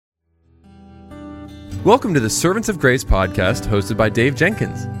Welcome to the Servants of Grace podcast hosted by Dave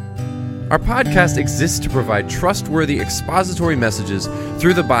Jenkins. Our podcast exists to provide trustworthy expository messages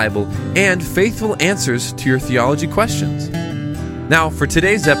through the Bible and faithful answers to your theology questions. Now, for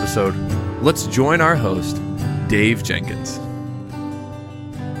today's episode, let's join our host, Dave Jenkins.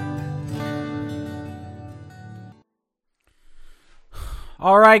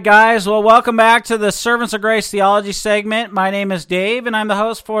 All right, guys. Well, welcome back to the Servants of Grace theology segment. My name is Dave, and I'm the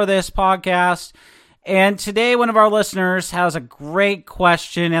host for this podcast. And today, one of our listeners has a great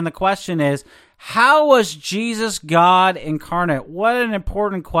question, and the question is, how was Jesus God Incarnate? What an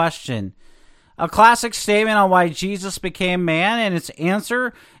important question. A classic statement on why Jesus became man, and its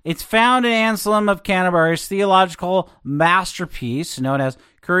answer, it's found in Anselm of Canterbury's theological masterpiece, known as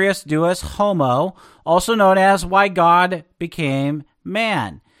Curious Duus Homo, also known as Why God Became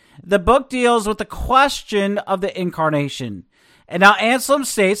Man. The book deals with the question of the Incarnation. And now Anselm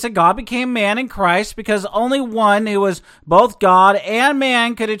states that God became man in Christ because only one who was both God and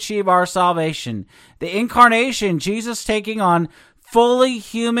man could achieve our salvation. The Incarnation, Jesus taking on fully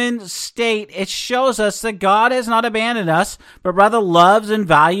human state, it shows us that God has not abandoned us, but rather loves and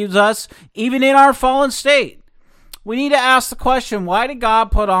values us even in our fallen state. We need to ask the question, why did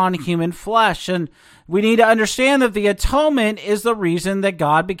God put on human flesh? And we need to understand that the atonement is the reason that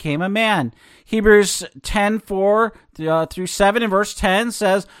God became a man. Hebrews 10:4 through 7 and verse 10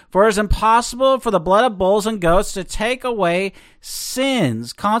 says, "For it is impossible for the blood of bulls and goats to take away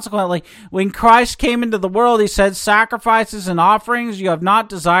sins." Consequently, when Christ came into the world, he said, "Sacrifices and offerings you have not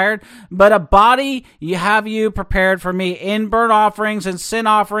desired, but a body have you prepared for me. In burnt offerings and sin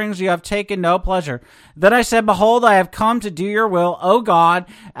offerings you have taken no pleasure. Then I said, Behold, I have come to do your will, O God,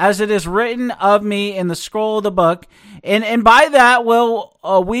 as it is written of me in the scroll of the book." And by that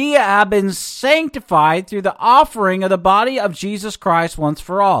we have been sanctified through the offering of the body of Jesus Christ once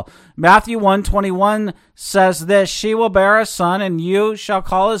for all. Matthew 1:21 says this, "She will bear a son, and you shall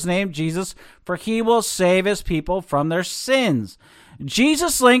call his name Jesus, for he will save his people from their sins."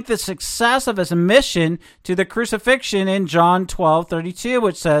 Jesus linked the success of his mission to the crucifixion in John 12:32,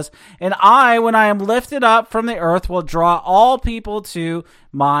 which says, "And I, when I am lifted up from the earth, will draw all people to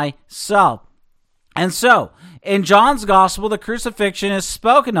myself." And so, in John's gospel, the crucifixion is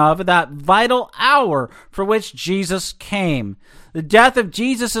spoken of at that vital hour for which Jesus came. The death of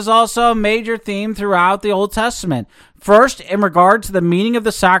Jesus is also a major theme throughout the Old Testament. First, in regard to the meaning of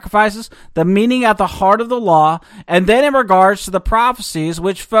the sacrifices, the meaning at the heart of the law, and then in regards to the prophecies,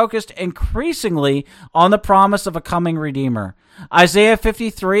 which focused increasingly on the promise of a coming Redeemer. Isaiah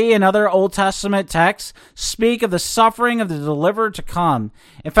 53 and other Old Testament texts speak of the suffering of the deliverer to come.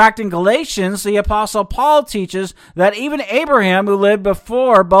 In fact, in Galatians, the Apostle Paul teaches that even Abraham, who lived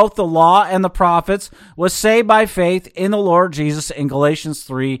before both the law and the prophets, was saved by faith in the Lord Jesus in Galatians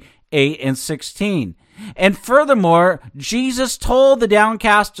 3:8 and 16. And furthermore, Jesus told the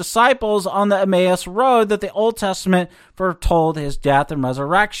downcast disciples on the Emmaus Road that the Old Testament foretold his death and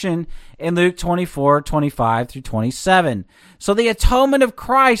resurrection in Luke 24:25 through 27. So the atonement of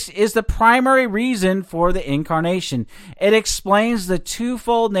Christ is the primary reason for the Incarnation. It explains the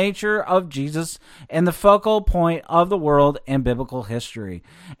twofold nature of Jesus and the focal point of the world and biblical history.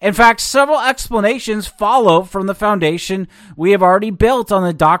 In fact, several explanations follow from the foundation we have already built on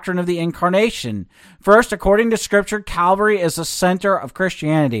the doctrine of the Incarnation. First, according to Scripture, Calvary is the center of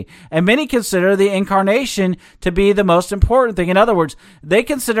Christianity, and many consider the Incarnation to be the most important thing. In other words, they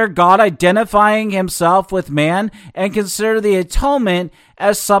consider God identifying himself with man and consider the atonement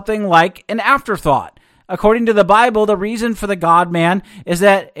as something like an afterthought. According to the Bible, the reason for the God-man is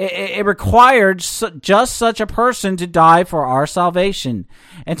that it required just such a person to die for our salvation.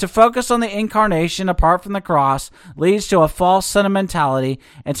 And to focus on the Incarnation apart from the cross leads to a false sentimentality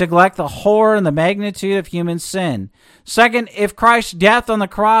and to neglect the horror and the magnitude of human sin. Second, if Christ's death on the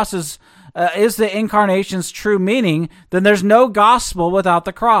cross is the Incarnation's true meaning, then there's no gospel without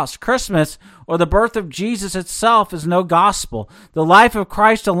the cross. Christmas, or the birth of Jesus itself, is no gospel. The life of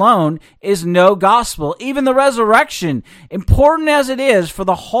Christ alone is no gospel. Even the resurrection, important as it is for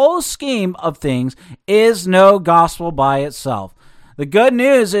the whole scheme of things, is no gospel by itself. The good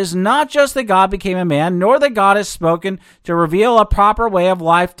news is not just that God became a man, nor that God has spoken to reveal a proper way of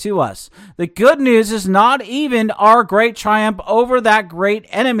life to us. The good news is not even our great triumph over that great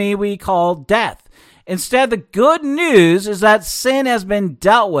enemy we call death. Instead, the good news is that sin has been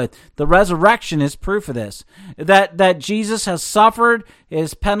dealt with. The resurrection is proof of this. That Jesus has suffered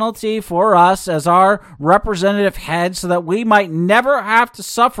his penalty for us as our representative head so that we might never have to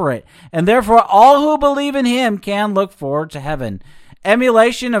suffer it. And therefore, all who believe in him can look forward to heaven.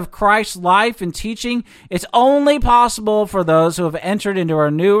 Emulation of Christ's life and teaching is only possible for those who have entered into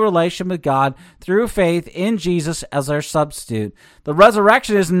a new relation with God through faith in Jesus as their substitute. The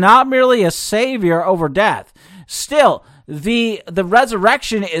resurrection is not merely a savior over death. Still, the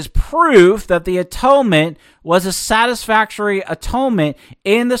resurrection is proof that the atonement was a satisfactory atonement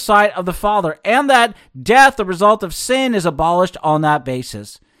in the sight of the Father, and that death, the result of sin, is abolished on that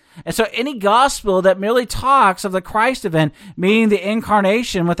basis. And so any gospel that merely talks of the Christ event, meaning the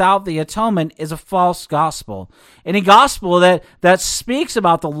incarnation without the atonement, is a false gospel. Any gospel that speaks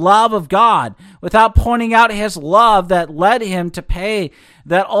about the love of God without pointing out his love that led him to pay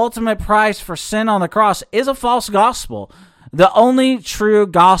that ultimate price for sin on the cross is a false gospel. The only true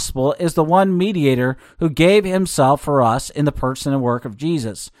gospel is the one mediator who gave himself for us in the person and work of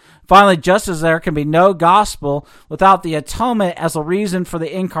Jesus. Finally, just as there can be no gospel without the atonement as a reason for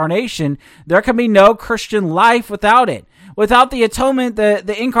the incarnation, there can be no Christian life without it. Without the atonement,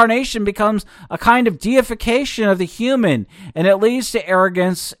 the incarnation becomes a kind of deification of the human, and it leads to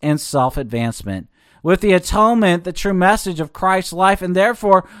arrogance and self-advancement. With the atonement, the true message of Christ's life, and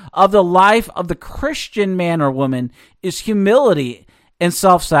therefore of the life of the Christian man or woman, is humility and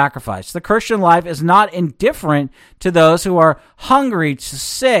self-sacrifice. The Christian life is not indifferent to those who are hungry,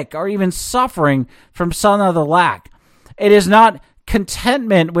 sick, or even suffering from some other lack. It is not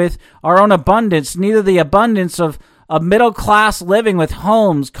contentment with our own abundance, neither the abundance of middle-class living with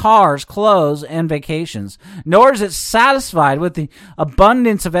homes, cars, clothes, and vacations. Nor is it satisfied with the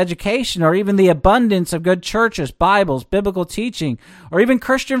abundance of education or even the abundance of good churches, Bibles, biblical teaching, or even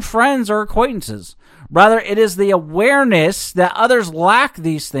Christian friends or acquaintances. Rather, it is the awareness that others lack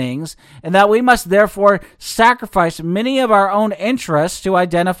these things and that we must therefore sacrifice many of our own interests to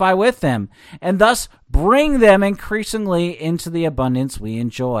identify with them and thus bring them increasingly into the abundance we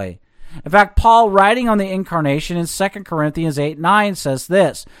enjoy. In fact, Paul, writing on the incarnation in 2 Corinthians 8:9, says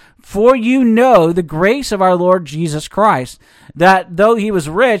this, "For you know the grace of our Lord Jesus Christ, that though he was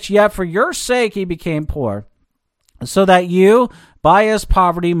rich, yet for your sake he became poor, so that you, by his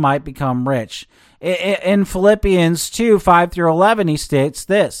poverty, might become rich." In Philippians 2:5-11, he states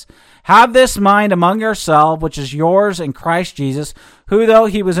this, "Have this mind among yourselves, which is yours in Christ Jesus, who though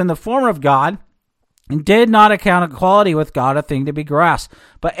he was in the form of God, and did not account equality with God a thing to be grasped,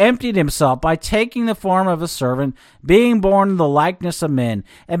 but emptied himself by taking the form of a servant, being born in the likeness of men,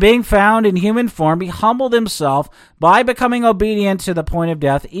 and being found in human form, he humbled himself by becoming obedient to the point of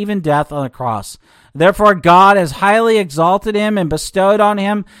death, even death on the cross. Therefore God has highly exalted him and bestowed on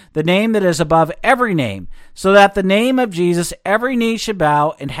him the name that is above every name, so that the name of Jesus every knee should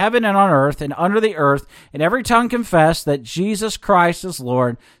bow in heaven and on earth and under the earth, and every tongue confess that Jesus Christ is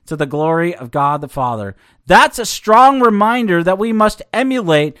Lord, to the glory of God the Father." That's a strong reminder that we must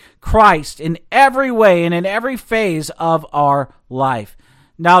emulate Christ in every way and in every phase of our life.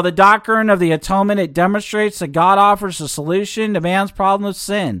 Now, the doctrine of the atonement, it demonstrates that God offers a solution to man's problem of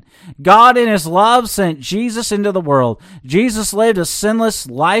sin. God, in his love, sent Jesus into the world. Jesus lived a sinless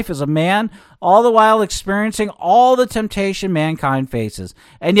life as a man, all the while experiencing all the temptation mankind faces.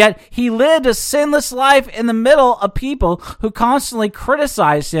 And yet, he lived a sinless life in the middle of people who constantly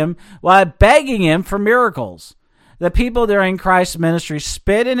criticized him while begging him for miracles. The people during Christ's ministry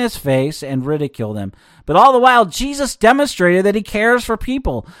spit in his face and ridiculed him. But all the while, Jesus demonstrated that he cares for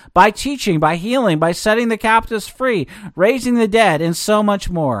people by teaching, by healing, by setting the captives free, raising the dead, and so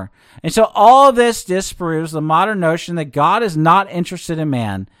much more. And so all of this disproves the modern notion that God is not interested in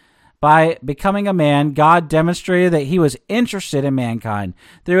man. By becoming a man, God demonstrated that he was interested in mankind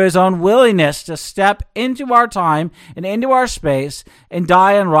through his own willingness to step into our time and into our space and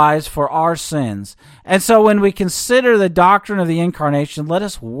die and rise for our sins. And so when we consider the doctrine of the incarnation, let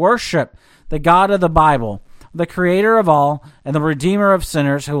us worship the God of the Bible, the creator of all and the redeemer of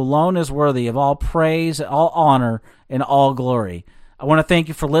sinners, who alone is worthy of all praise, all honor, and all glory. I want to thank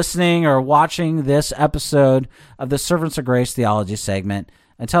you for listening or watching this episode of the Servants of Grace Theology segment.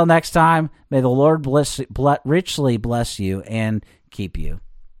 Until next time, may the Lord richly bless you and keep you.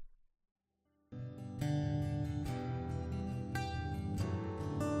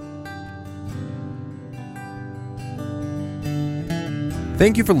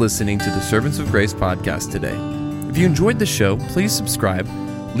 Thank you for listening to the Servants of Grace podcast today. If you enjoyed the show, please subscribe,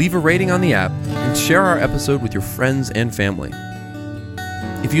 leave a rating on the app, and share our episode with your friends and family.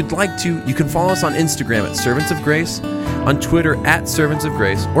 If you'd like to, you can follow us on Instagram at Servants of Grace, on Twitter at Servants of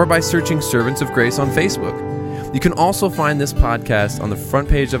Grace, or by searching Servants of Grace on Facebook. You can also find this podcast on the front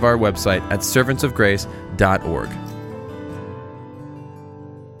page of our website at servantsofgrace.org.